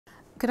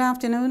Good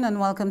afternoon and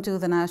welcome to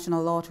the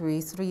National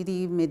Lottery's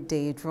 3D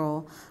Midday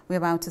Draw. We're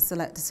about to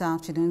select this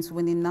afternoon's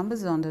winning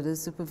numbers under the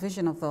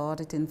supervision of the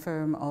auditing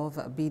firm of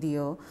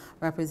BDO,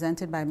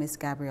 represented by Ms.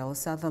 Gabrielle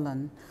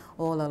Sutherland.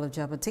 All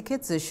eligible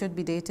tickets should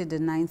be dated the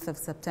 9th of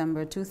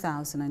September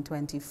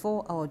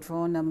 2024, our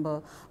draw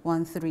number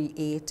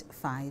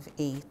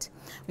 13858.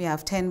 We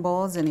have 10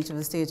 balls in each of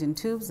the staging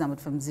tubes,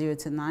 numbered from 0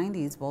 to 9.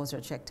 These balls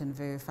are checked and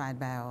verified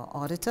by our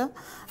auditor.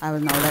 I will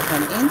now let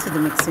them into the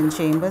mixing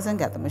chambers and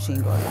get the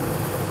machine going.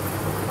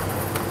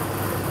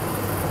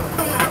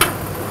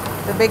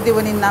 The big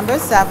winning number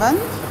 7,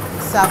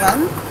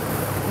 7,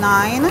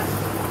 9,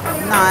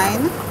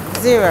 9,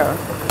 0.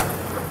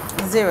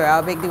 0.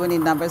 Our big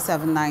winning number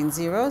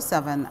 790,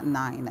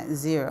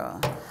 790.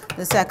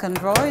 The second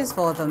draw is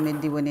for the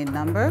midday winning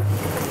number.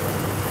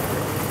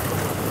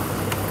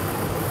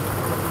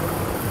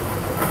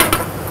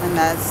 And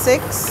that's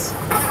 6,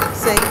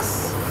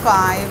 6,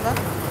 5,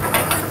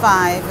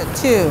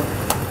 5, 2.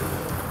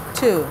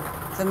 2.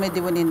 The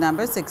midday winning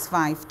number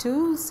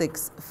 652,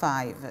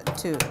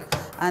 652.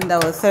 And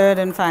our third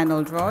and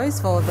final draw is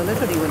for the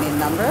little winning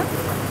number.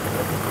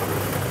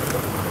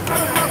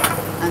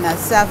 And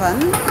that's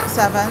 7,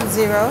 7,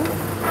 0,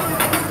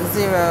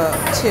 0,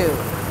 2.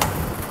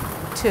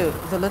 2.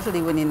 The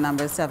little winning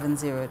number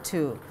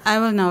 702. I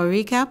will now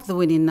recap the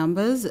winning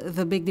numbers.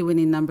 The big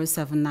winning number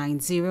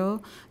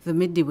 790, the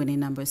midday winning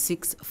number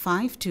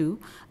 652,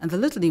 and the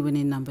little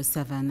winning number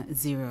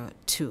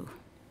 702.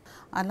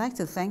 I'd like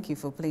to thank you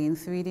for playing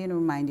 3D and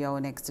remind you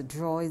our next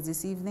draw is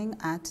this evening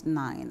at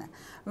 9.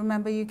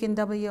 Remember, you can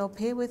double your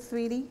pay with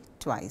 3D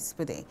twice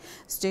per day.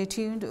 Stay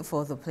tuned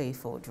for the Play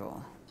 4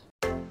 draw.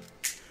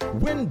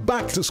 Win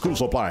back-to-school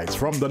supplies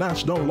from the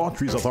National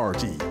Lotteries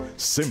Authority.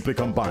 Simply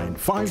combine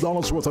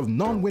 $5 worth of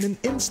non-winning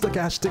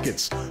Instacash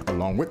tickets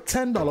along with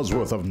 $10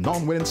 worth of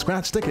non-winning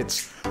scratch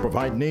tickets.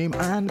 Provide name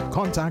and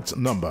contact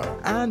number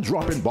and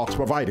drop-in box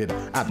provided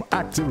at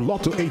active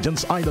lotto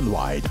agents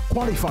island-wide,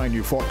 qualifying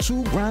you for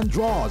 2 grand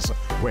draws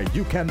where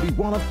you can be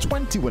one of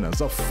 20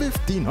 winners of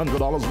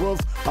 $1,500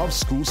 worth of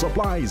school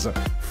supplies.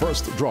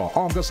 First draw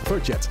August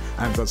 30th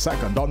and the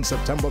second on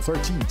September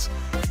 13th.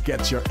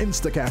 Get your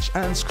Instacash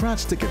and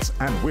scratch tickets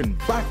and win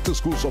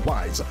back-to-school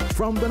supplies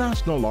from the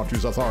National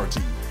Lotteries Authority.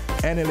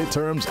 NLA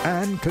terms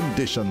and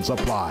conditions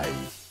apply.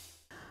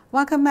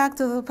 Welcome back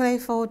to the Play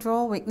 4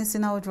 draw.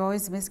 Witnessing our draw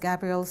is Ms.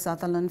 Gabrielle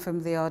Sutherland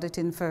from the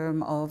auditing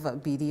firm of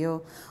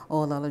BDO.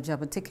 All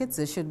eligible tickets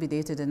should be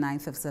dated the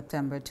 9th of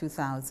September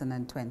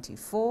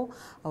 2024.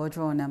 Our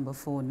draw number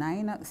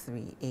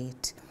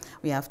 4938.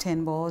 We have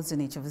 10 balls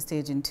in each of the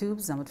staging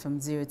tubes, numbered from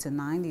 0 to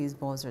 9. These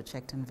balls are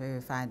checked and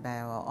verified by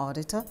our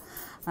auditor.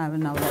 I will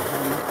now let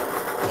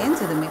them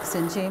into the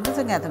mixing chambers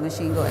and get the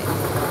machine going.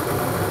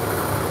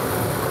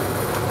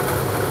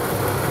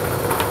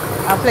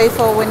 I'll play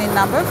for winning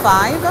number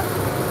 5,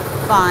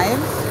 5,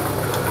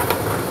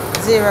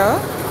 0,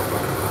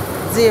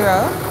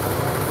 0,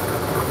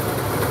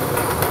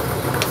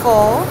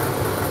 4,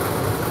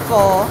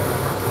 4,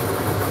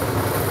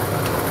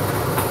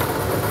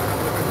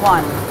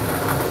 1,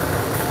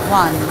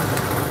 1.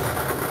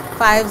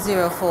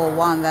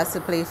 5041, that's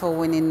the Play 4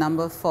 winning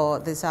number for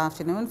this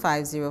afternoon,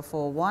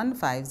 5041,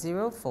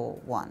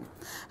 5041.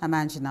 I'm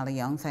Angela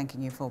Young,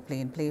 thanking you for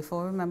playing Play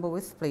 4. Remember,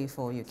 with Play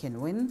 4 you can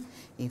win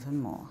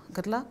even more.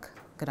 Good luck,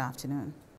 good afternoon.